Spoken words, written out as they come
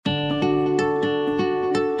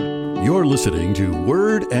You're listening to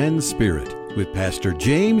Word and Spirit with Pastor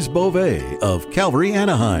James Beauvais of Calvary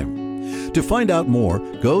Anaheim. To find out more,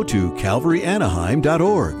 go to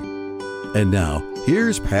calvaryanaheim.org. And now,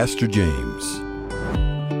 here's Pastor James.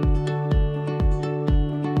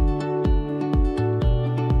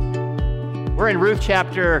 We're in Ruth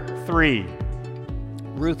chapter 3.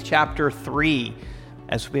 Ruth chapter 3,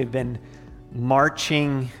 as we've been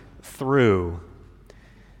marching through.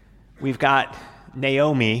 We've got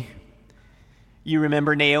Naomi. You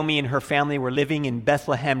remember Naomi and her family were living in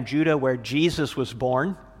Bethlehem, Judah, where Jesus was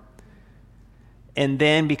born. And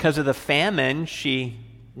then because of the famine, she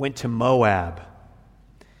went to Moab.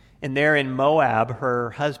 And there in Moab, her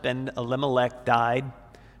husband Elimelech died.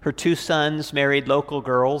 Her two sons married local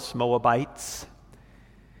girls, Moabites.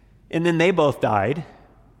 And then they both died,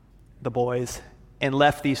 the boys, and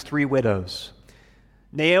left these three widows.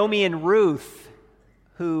 Naomi and Ruth,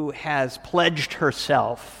 who has pledged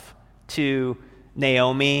herself to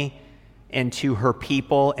Naomi and to her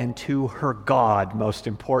people and to her God, most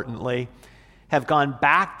importantly, have gone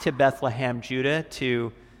back to Bethlehem, Judah,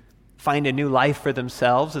 to find a new life for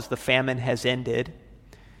themselves as the famine has ended.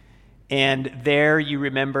 And there you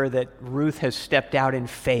remember that Ruth has stepped out in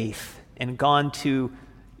faith and gone to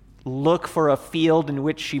look for a field in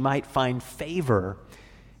which she might find favor.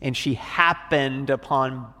 And she happened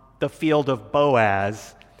upon the field of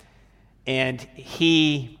Boaz, and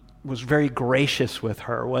he was very gracious with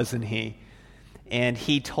her, wasn't he? And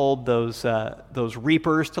he told those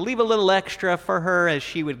reapers to leave a little extra for her as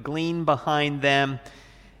she would glean behind them.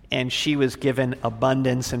 And she was given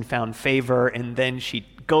abundance and found favor. And then she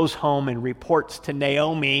goes home and reports to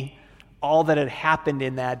Naomi all that had happened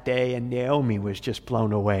in that day. And Naomi was just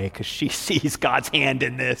blown away because she sees God's hand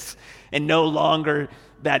in this. And no longer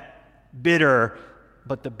that bitter,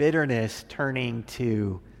 but the bitterness turning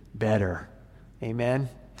to better. Amen?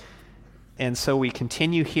 And so we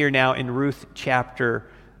continue here now in Ruth chapter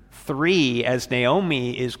 3 as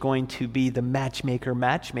Naomi is going to be the matchmaker,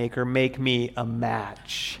 make me a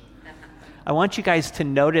match. I want you guys to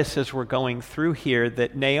notice as we're going through here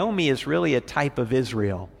that Naomi is really a type of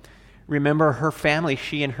Israel. Remember her family,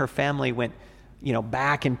 she and her family went,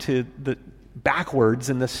 backwards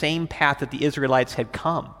in the same path that the Israelites had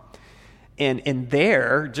come. And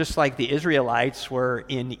there, just like the Israelites were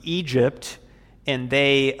in Egypt, and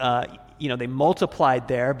they multiplied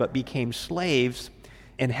there but became slaves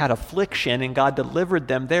and had affliction, and God delivered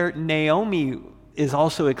them. There, Naomi is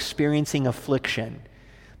also experiencing affliction.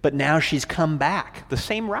 But now she's come back, the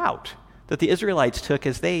same route that the Israelites took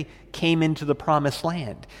as they came into the promised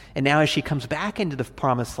land. And now as she comes back into the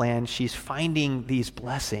promised land, she's finding these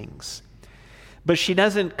blessings. But she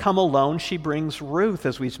doesn't come alone. She brings Ruth,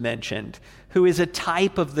 as we've mentioned, who is a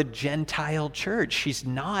type of the Gentile church. She's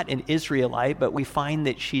not an Israelite, but we find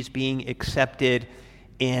that she's being accepted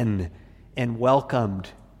in and welcomed,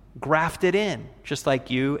 grafted in, just like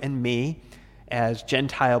you and me as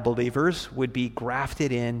Gentile believers would be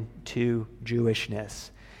grafted into Jewishness.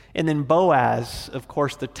 And then Boaz, of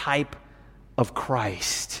course, the type of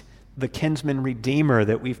Christ, the kinsman redeemer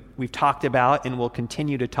that we've talked about and will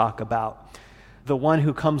continue to talk about, the one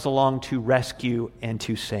who comes along to rescue and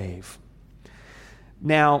to save.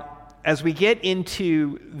 Now, as we get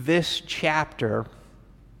into this chapter,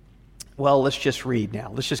 well, let's just read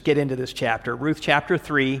now. Let's just get into this chapter. Ruth chapter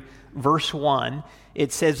 3, verse 1.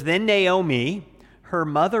 It says, "Then Naomi, her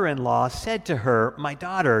mother-in-law, said to her, 'My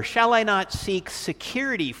daughter, shall I not seek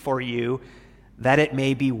security for you, that it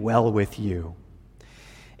may be well with you?'"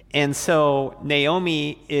 And so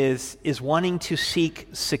Naomi is wanting to seek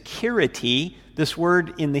security. This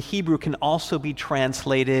word in the Hebrew can also be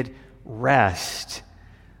translated rest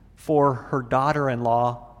for her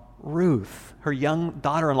daughter-in-law, Ruth, her young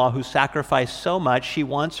daughter-in-law who sacrificed so much. She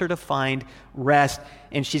wants her to find rest,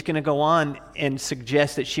 and she's going to go on and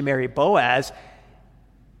suggest that she marry Boaz.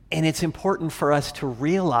 And it's important for us to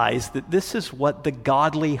realize that this is what the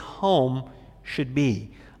godly home should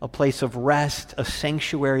be, a place of rest, a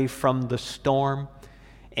sanctuary from the storm.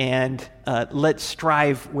 And let's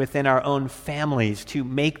strive within our own families to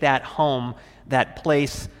make that home that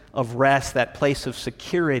place of rest, that place of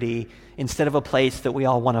security, instead of a place that we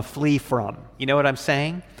all want to flee from. You know what I'm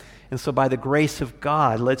saying? And so by the grace of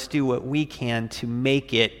God, let's do what we can to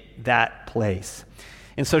make it that place.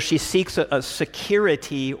 And so she seeks a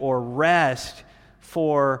security or rest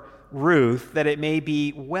for Ruth, that it may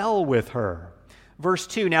be well with her. Verse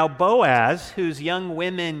 2, "Now Boaz, whose young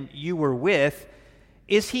women you were with,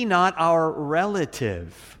 is he not our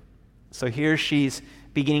relative?" So here she's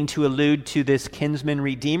beginning to allude to this kinsman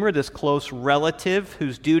redeemer, this close relative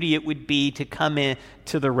whose duty it would be to come in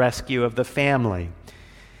to the rescue of the family.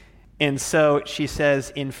 And so she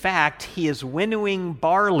says, in fact, he is winnowing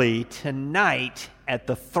barley tonight at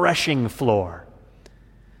the threshing floor.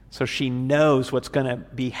 So she knows what's going to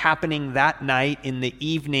be happening that night in the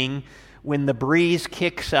evening. When the breeze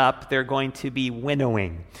kicks up, they're going to be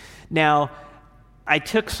winnowing. Now, I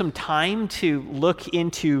took some time to look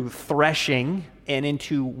into threshing and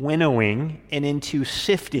into winnowing and into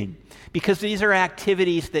sifting, because these are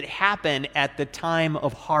activities that happen at the time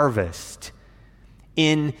of harvest.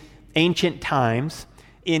 In ancient times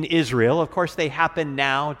in Israel, of course they happen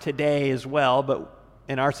now today as well, but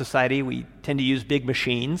in our society we tend to use big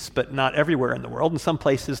machines, but not everywhere in the world. In some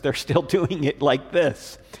places they're still doing it like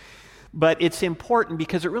this. But it's important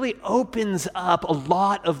because it really opens up a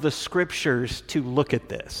lot of the scriptures to look at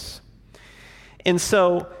this. And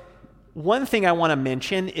so one thing I want to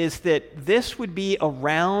mention is that this would be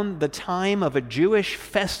around the time of a Jewish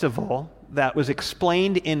festival that was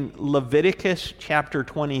explained in Leviticus chapter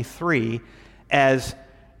 23 as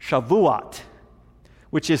Shavuot,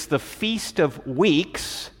 which is the Feast of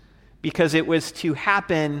Weeks, because it was to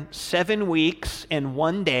happen 7 weeks and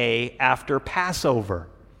 1 day after Passover.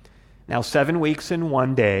 Now, 7 weeks and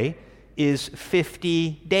 1 day is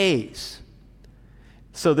 50 days.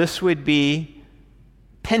 So this would be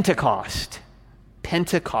Pentecost.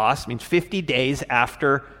 Pentecost means 50 days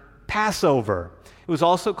after Passover. It was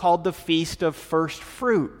also called the Feast of First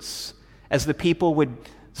Fruits, as the people would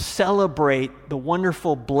celebrate the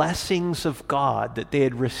wonderful blessings of God that they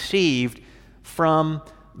had received from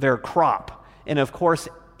their crop. And of course,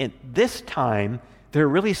 at this time, they're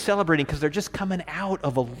really celebrating because they're just coming out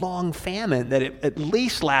of a long famine that at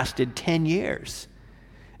least lasted 10 years.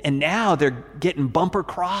 And now they're getting bumper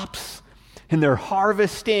crops, and they're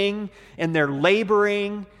harvesting, and they're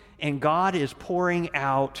laboring, and God is pouring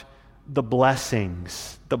out the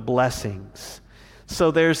blessings, the blessings.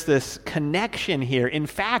 So there's this connection here. In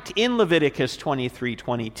fact, in Leviticus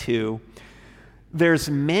 23:22, there's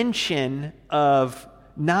mention of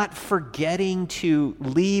not forgetting to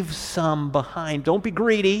leave some behind. Don't be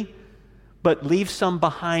greedy, but leave some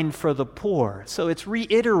behind for the poor. So it's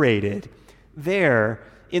reiterated there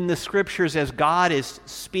in the scriptures as God is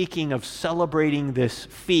speaking of celebrating this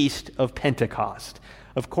feast of Pentecost.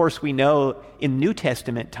 Of course, we know in New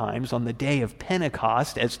Testament times, on the day of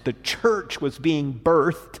Pentecost, as the church was being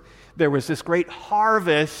birthed, there was this great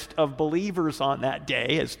harvest of believers on that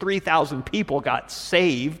day as 3,000 people got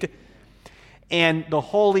saved. And the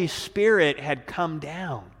Holy Spirit had come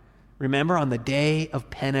down. Remember, on the day of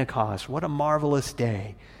Pentecost, what a marvelous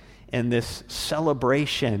day. And this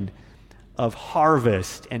celebration of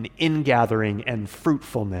harvest and ingathering and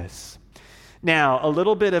fruitfulness. Now, a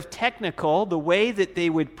little bit of technical, the way that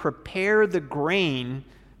they would prepare the grain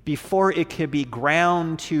before it could be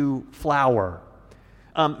ground to flour.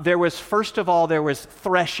 First of all, there was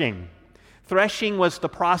threshing. Threshing was the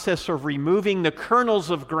process of removing the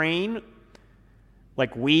kernels of grain,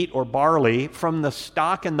 like wheat or barley, from the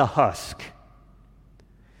stalk and the husk.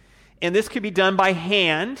 And this could be done by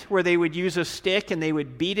hand, where they would use a stick and they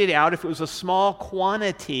would beat it out. If it was a small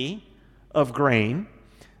quantity of grain,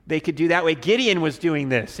 they could do that way. Gideon was doing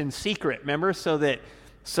this in secret, remember? So that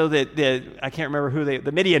I can't remember who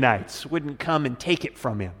the Midianites wouldn't come and take it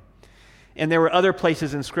from him. And there were other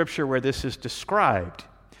places in Scripture where this is described.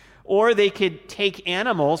 Or they could take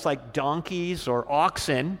animals like donkeys or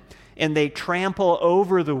oxen, and they trample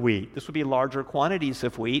over the wheat. This would be larger quantities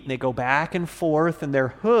of wheat, and they go back and forth, and their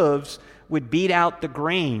hooves would beat out the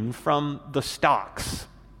grain from the stalks.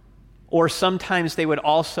 Or sometimes they would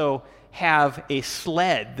also have a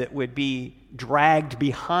sled that would be dragged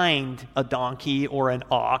behind a donkey or an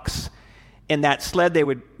ox, and that sled, they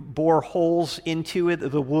would bore holes into it,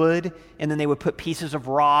 the wood, and then they would put pieces of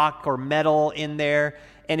rock or metal in there,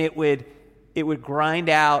 and it would grind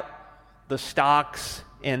out the stalks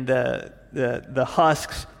and the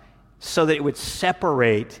husks so that it would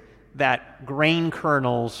separate that grain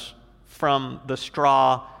kernels from the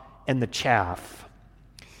straw and the chaff.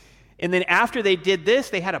 And then after they did this,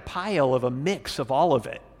 they had a pile of a mix of all of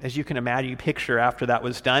it, as you can imagine, you picture after that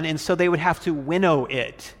was done. And so they would have to winnow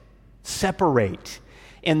it, separate.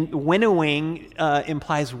 And winnowing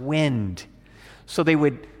implies wind. So they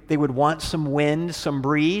would want some wind, some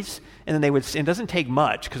breeze, and then it doesn't take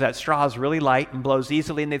much because that straw is really light and blows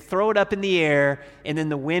easily, and they'd throw it up in the air, and then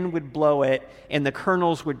the wind would blow it, and the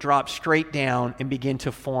kernels would drop straight down and begin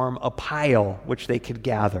to form a pile which they could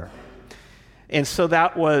gather. And so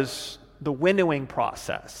that was the winnowing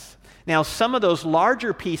process. Now, some of those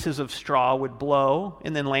larger pieces of straw would blow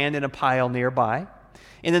and then land in a pile nearby,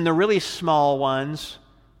 and then the really small ones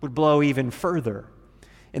would blow even further.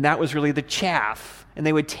 And that was really the chaff. And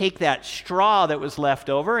they would take that straw that was left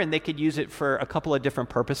over, and they could use it for a couple of different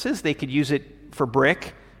purposes. They could use it for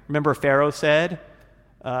brick. Remember Pharaoh said,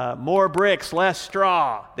 more bricks, less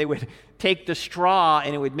straw. They would take the straw,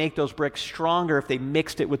 and it would make those bricks stronger if they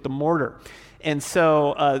mixed it with the mortar. And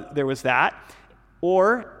so there was that.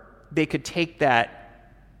 Or they could take that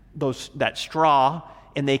straw,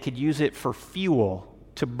 and they could use it for fuel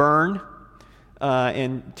to burn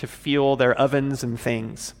and to fuel their ovens and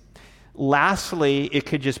things. Lastly, it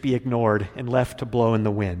could just be ignored and left to blow in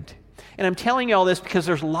the wind. And I'm telling you all this because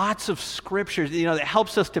there's lots of scriptures, that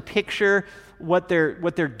helps us to picture what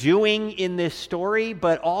they're doing in this story,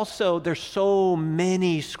 but also there's so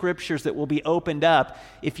many scriptures that will be opened up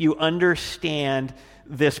if you understand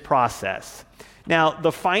this process. Now,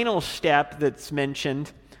 the final step that's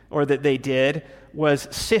mentioned, or that they did, was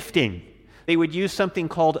sifting. They would use something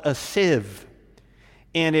called a sieve.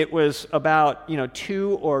 And it was about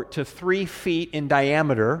 2 to 3 feet in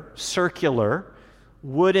diameter, circular,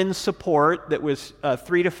 wooden support that was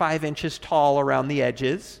 3 to 5 inches tall around the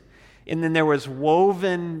edges. And then there was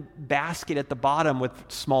woven basket at the bottom with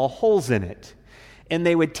small holes in it. And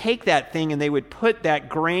they would take that thing and they would put that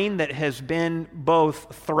grain that has been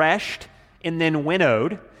both threshed and then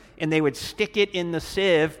winnowed, and they would stick it in the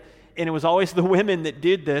sieve. And it was always the women that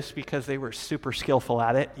did this because they were super skillful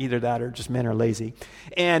at it. Either that or just men are lazy.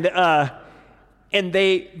 And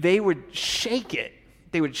they would shake it.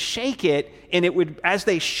 They would shake it, and it would, as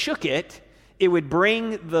they shook it, it would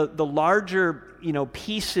bring the larger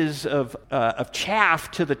pieces of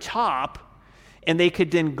chaff to the top, and they could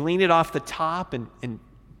then glean it off the top and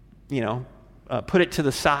put it to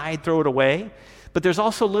the side, throw it away. But there's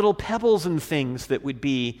also little pebbles and things that would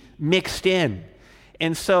be mixed in.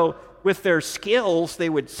 And so with their skills, they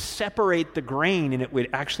would separate the grain, and it would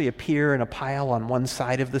actually appear in a pile on one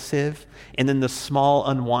side of the sieve. And then the small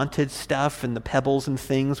unwanted stuff and the pebbles and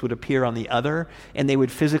things would appear on the other. And they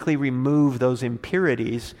would physically remove those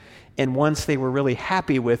impurities. And once they were really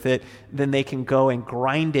happy with it, then they can go and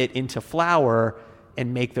grind it into flour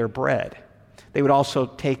and make their bread. They would also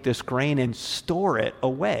take this grain and store it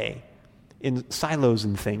away in silos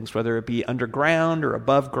and things, whether it be underground or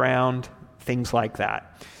above ground, things like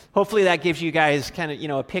that. Hopefully that gives you guys kind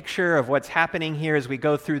of, a picture of what's happening here as we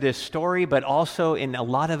go through this story, but also in a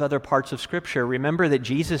lot of other parts of Scripture. Remember that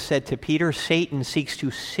Jesus said to Peter, Satan seeks to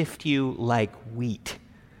sift you like wheat.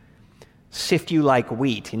 Sift you like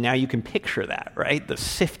wheat. And now you can picture that, right? The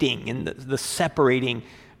sifting and the separating,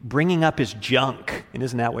 bringing up his junk. And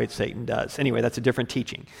isn't that what Satan does? Anyway, that's a different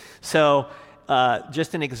teaching. So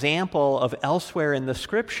just an example of elsewhere in the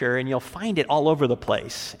Scripture, and you'll find it all over the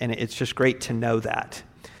place. And it's just great to know that.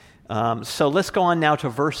 So let's go on now to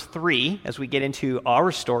verse 3 as we get into our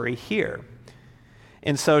story here.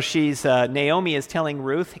 And so Naomi is telling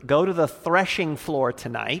Ruth, go to the threshing floor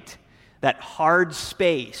tonight, that hard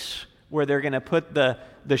space where they're going to put the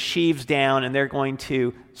sheaves down and they're going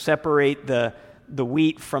to separate the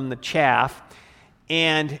wheat from the chaff.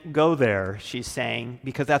 And go there, she's saying,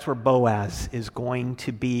 because that's where Boaz is going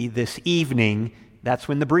to be this evening. That's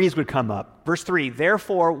when the breeze would come up. Verse 3,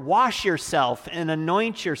 therefore wash yourself and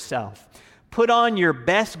anoint yourself. Put on your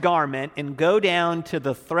best garment and go down to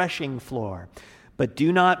the threshing floor. But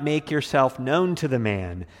do not make yourself known to the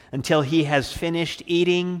man until he has finished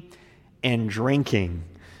eating and drinking.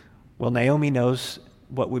 Well, Naomi knows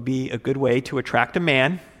what would be a good way to attract a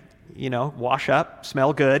man. Wash up,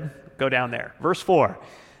 smell good, go down there. Verse 4,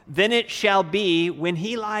 then it shall be when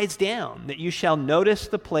he lies down that you shall notice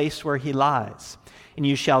the place where he lies. And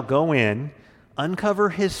you shall go in, uncover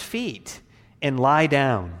his feet, and lie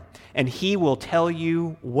down, and he will tell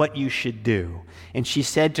you what you should do. And she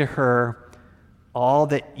said to her, all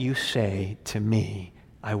that you say to me,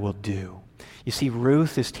 I will do. You see,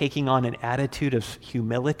 Ruth is taking on an attitude of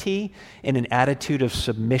humility and an attitude of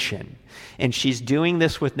submission. And she's doing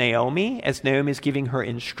this with Naomi. As Naomi is giving her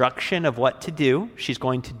instruction of what to do, she's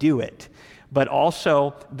going to do it. But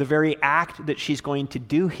also the very act that she's going to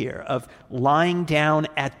do here of lying down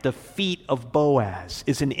at the feet of Boaz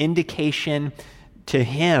is an indication to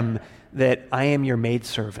him that I am your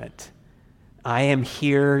maidservant. I am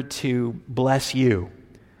here to bless you.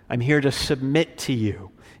 I'm here to submit to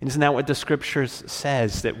you. And isn't that what the Scriptures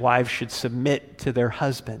says, that wives should submit to their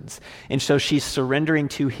husbands? And so she's surrendering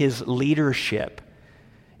to his leadership.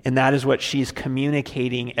 And that is what she's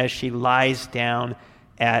communicating as she lies down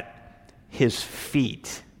at his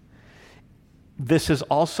feet. This is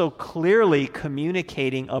also clearly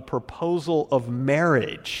communicating a proposal of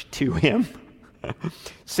marriage to him,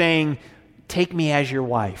 saying, take me as your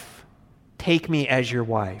wife. Take me as your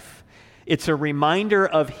wife. It's a reminder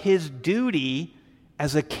of his duty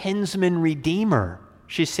as a kinsman redeemer.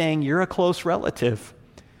 She's saying, you're a close relative.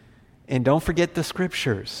 And don't forget the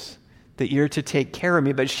scriptures that you're to take care of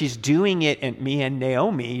me. But she's doing it, and me and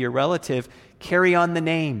Naomi, your relative, carry on the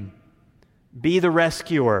name. Be the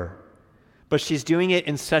rescuer. But she's doing it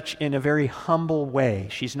in a very humble way.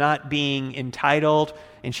 She's not being entitled,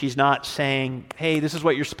 and she's not saying, hey, this is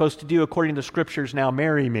what you're supposed to do according to the scriptures, now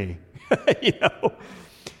marry me.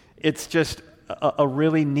 It's just a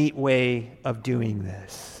really neat way of doing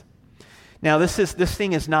this. Now, this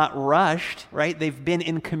thing is not rushed, right? They've been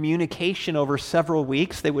in communication over several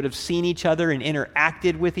weeks. They would have seen each other and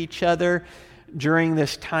interacted with each other during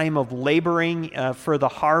this time of laboring for the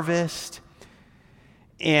harvest.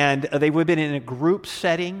 And they would have been in a group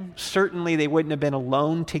setting. Certainly, they wouldn't have been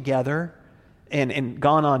alone together and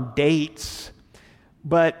gone on dates.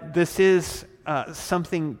 But this is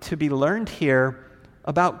something to be learned here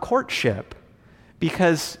about courtship.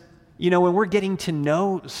 Because, when we're getting to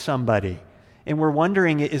know somebody and we're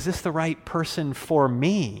wondering, is this the right person for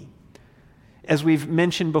me? As we've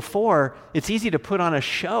mentioned before, it's easy to put on a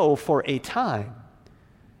show for a time,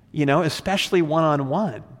 especially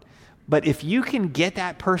one-on-one. But if you can get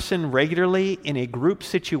that person regularly in a group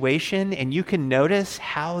situation and you can notice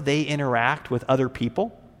how they interact with other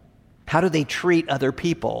people, how do they treat other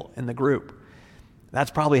people in the group?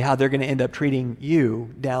 That's probably how they're going to end up treating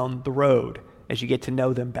you down the road as you get to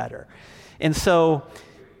know them better. And so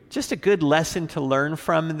just a good lesson to learn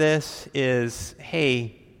from this is,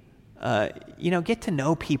 hey, get to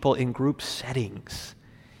know people in group settings.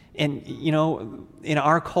 And, in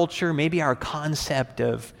our culture, maybe our concept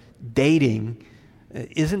of dating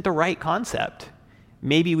isn't the right concept.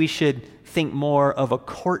 Maybe we should think more of a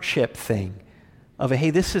courtship thing, of hey,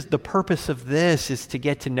 this is the purpose of this is to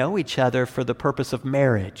get to know each other for the purpose of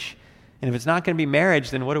marriage. And if it's not going to be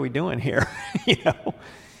marriage, then what are we doing here?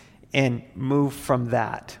 And move from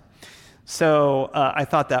that. So I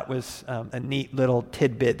thought that was a neat little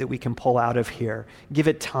tidbit that we can pull out of here. Give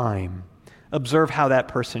it time. Observe how that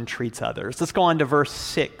person treats others. Let's go on to verse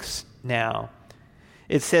 6 now.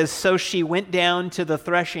 It says, so she went down to the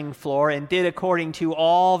threshing floor and did according to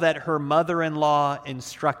all that her mother-in-law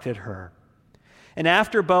instructed her. And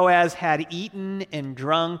after Boaz had eaten and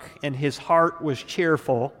drunk and his heart was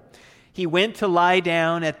cheerful, he went to lie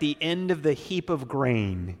down at the end of the heap of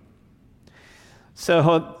grain.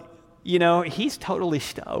 So, he's totally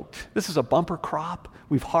stoked. This is a bumper crop.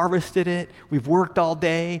 We've harvested it. We've worked all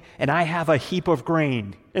day, and I have a heap of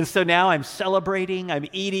grain. And so now I'm celebrating. I'm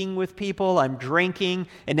eating with people. I'm drinking.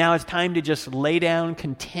 And now it's time to just lay down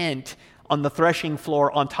content on the threshing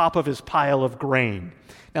floor on top of his pile of grain.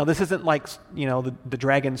 Now, this isn't like, the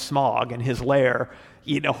dragon Smog in his lair,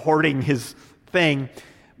 hoarding his thing.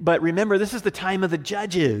 But remember, this is the time of the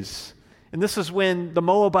judges. And this is when the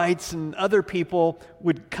Moabites and other people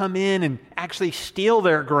would come in and actually steal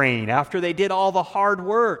their grain after they did all the hard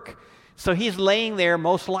work. So he's laying there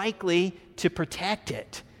most likely to protect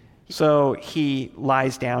it. So he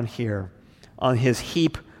lies down here on his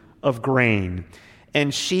heap of grain.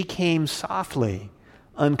 And she came softly,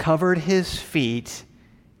 uncovered his feet,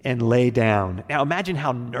 and lay down. Now imagine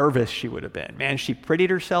how nervous she would have been. Man, she prettied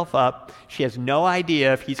herself up. She has no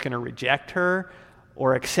idea if he's going to reject her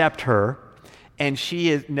or accept her. And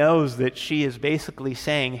she knows that she is basically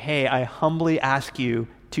saying, hey, I humbly ask you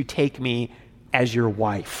to take me as your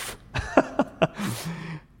wife.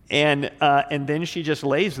 And then she just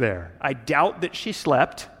lays there. I doubt that she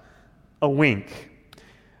slept a wink.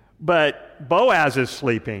 But Boaz is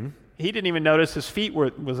sleeping. He didn't even notice his feet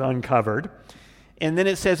was uncovered. And then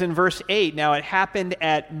it says in verse 8, now it happened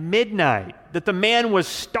at midnight that the man was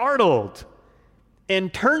startled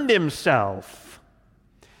and turned himself.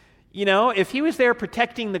 If he was there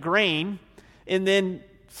protecting the grain and then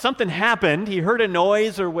something happened, he heard a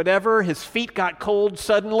noise or whatever, his feet got cold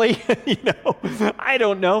suddenly, I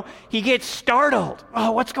don't know. He gets startled.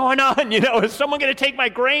 Oh, what's going on? Is someone going to take my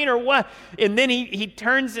grain or what? And then he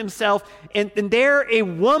turns himself and there a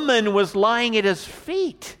woman was lying at his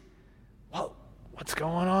feet. Well, what's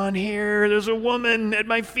going on here? There's a woman at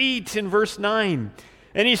my feet in verse 9.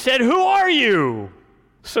 And he said, who are you?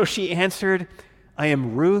 So she answered, I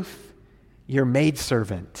am Ruth, your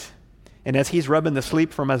maidservant. And as he's rubbing the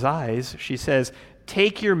sleep from his eyes, she says,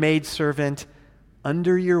 take your maidservant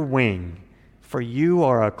under your wing, for you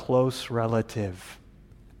are a close relative.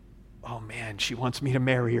 Oh man, she wants me to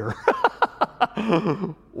marry her.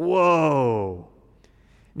 Whoa.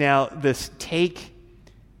 Now, this take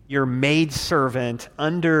your maidservant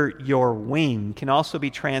under your wing can also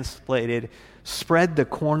be translated, spread the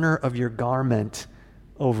corner of your garment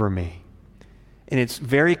over me. And it's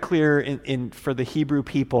very clear for the Hebrew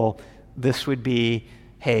people, this would be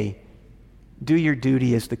hey, do your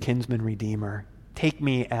duty as the kinsman redeemer. Take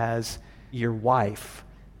me as your wife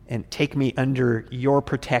and take me under your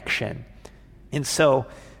protection. And so,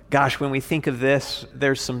 gosh, when we think of this,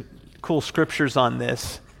 there's some cool scriptures on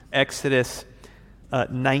this. Exodus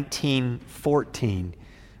 19:14.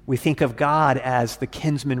 We think of God as the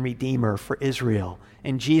kinsman redeemer for Israel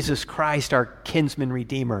and Jesus Christ, our kinsman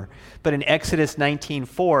redeemer. But in Exodus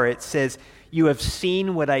 19:4, it says, you have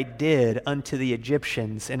seen what I did unto the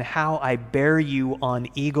Egyptians and how I bare you on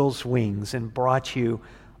eagle's wings and brought you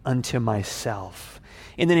unto myself.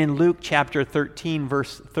 And then in Luke chapter 13,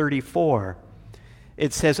 verse 34,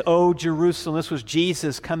 it says, O Jerusalem, this was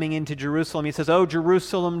Jesus coming into Jerusalem. He says, O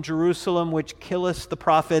Jerusalem, Jerusalem, which killest the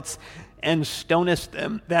prophets and stonest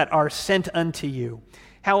them that are sent unto you.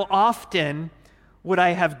 How often would I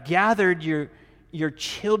have gathered your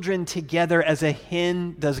children together as a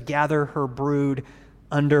hen does gather her brood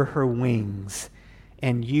under her wings,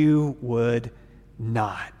 and you would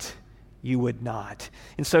not. You would not.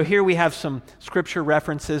 And so here we have some scripture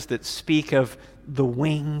references that speak of the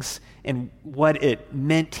wings and what it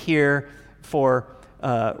meant here for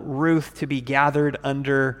Ruth to be gathered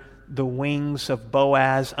under the wings of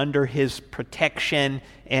Boaz, under his protection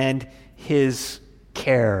and his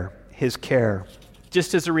care.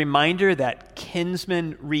 Just as a reminder, that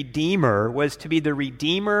kinsman redeemer was to be the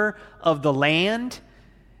redeemer of the land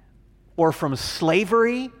or from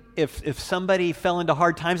slavery. If somebody fell into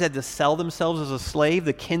hard times, had to sell themselves as a slave,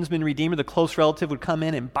 the kinsman redeemer, the close relative, would come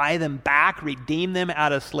in and buy them back, redeem them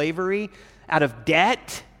out of slavery, out of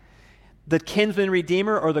debt. The kinsman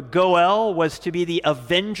redeemer, or the Goel, was to be the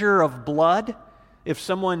avenger of blood. If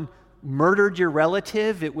someone murdered your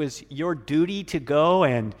relative, it was your duty to go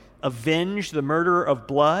and avenge the murder of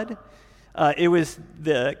blood. It was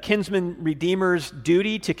the kinsman redeemer's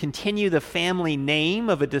duty to continue the family name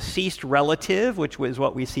of a deceased relative, which was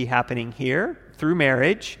what we see happening here through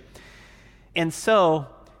marriage. And so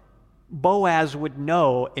Boaz would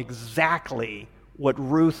know exactly what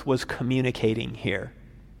Ruth was communicating here.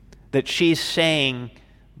 That she's saying,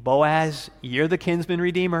 Boaz, you're the kinsman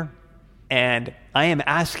redeemer, and I am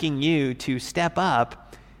asking you to step up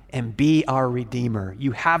and be our redeemer.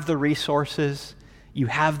 You have the resources. You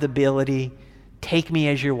have the ability. Take me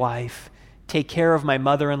as your wife. Take care of my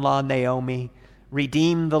mother-in-law, Naomi.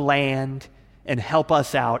 Redeem the land and help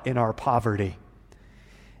us out in our poverty.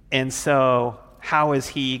 And so, how is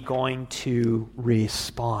he going to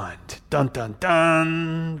respond? Dun, dun,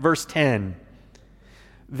 dun. Verse 10.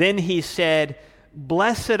 Then he said,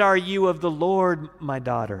 Blessed are you of the Lord, my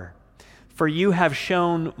daughter, for you have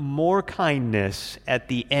shown more kindness at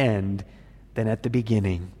the end than at the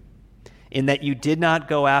beginning, in that you did not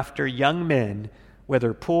go after young men,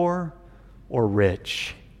 whether poor or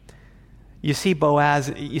rich. You see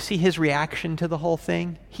Boaz, you see his reaction to the whole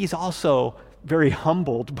thing? He's also very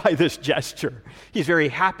humbled by this gesture. He's very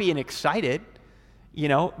happy and excited,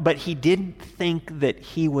 but he didn't think that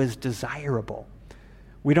he was desirable.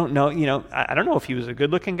 We don't know, I don't know if he was a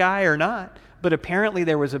good-looking guy or not, but apparently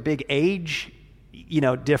there was a big age,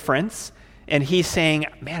 difference. And he's saying,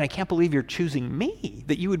 man, I can't believe you're choosing me,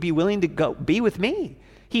 that you would be willing to go be with me.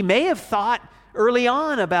 He may have thought early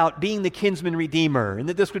on about being the kinsman redeemer and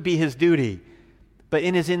that this would be his duty. But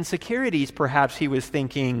in his insecurities, perhaps he was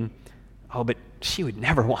thinking, oh, but she would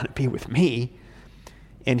never want to be with me.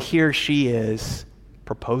 And here she is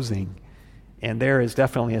proposing. And there is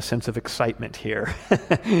definitely a sense of excitement here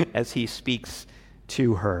as he speaks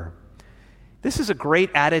to her. This is a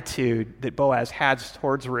great attitude that Boaz has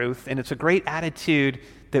towards Ruth, and it's a great attitude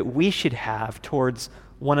that we should have towards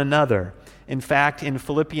one another. In fact, in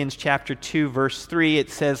Philippians chapter 2, verse 3,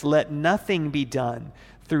 it says, Let nothing be done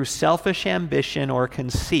through selfish ambition or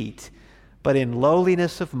conceit, but in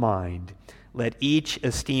lowliness of mind, let each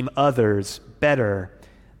esteem others better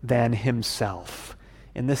than himself.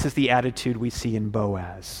 And this is the attitude we see in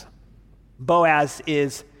Boaz. Boaz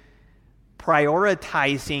is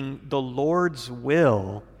prioritizing the Lord's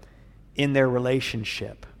will in their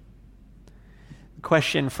relationship.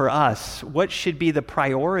 Question for us, what should be the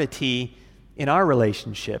priority in our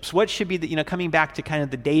relationships? What should be the, coming back to kind of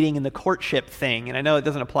the dating and the courtship thing, and I know it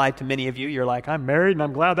doesn't apply to many of you. You're like, I'm married and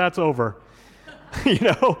I'm glad that's over.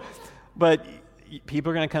 But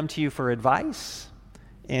people are going to come to you for advice.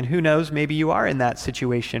 And who knows, maybe you are in that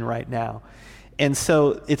situation right now. And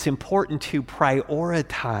so it's important to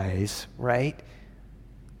prioritize, right?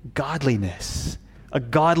 Godliness, a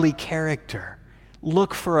godly character.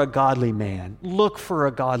 Look for a godly man. Look for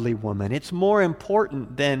a godly woman. It's more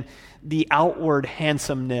important than the outward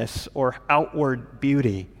handsomeness or outward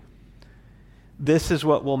beauty. This is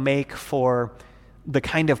what will make for the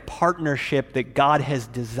kind of partnership that God has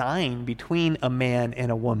designed between a man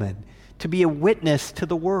and a woman, to be a witness to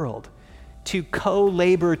the world, to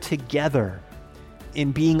co-labor together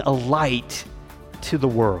in being a light to the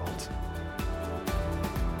world.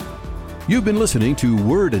 You've been listening to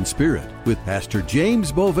Word and Spirit with Pastor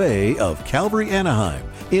James Beauvais of Calvary Anaheim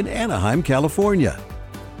in Anaheim, California.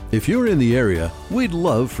 If you're in the area, we'd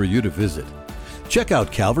love for you to visit. Check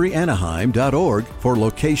out calvaryanaheim.org for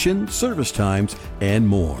location, service times, and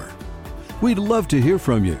more. We'd love to hear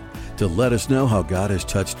from you. To let us know how God has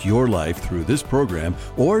touched your life through this program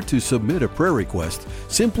or to submit a prayer request,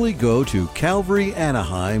 simply go to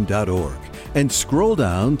calvaryanaheim.org and scroll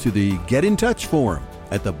down to the Get in Touch form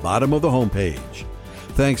at the bottom of the homepage.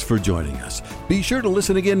 Thanks for joining us. Be sure to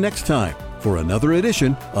listen again next time for another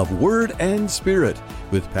edition of Word and Spirit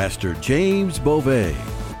with Pastor James Beauvais.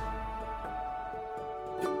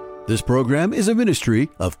 This program is a ministry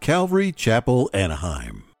of Calvary Chapel,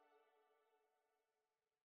 Anaheim.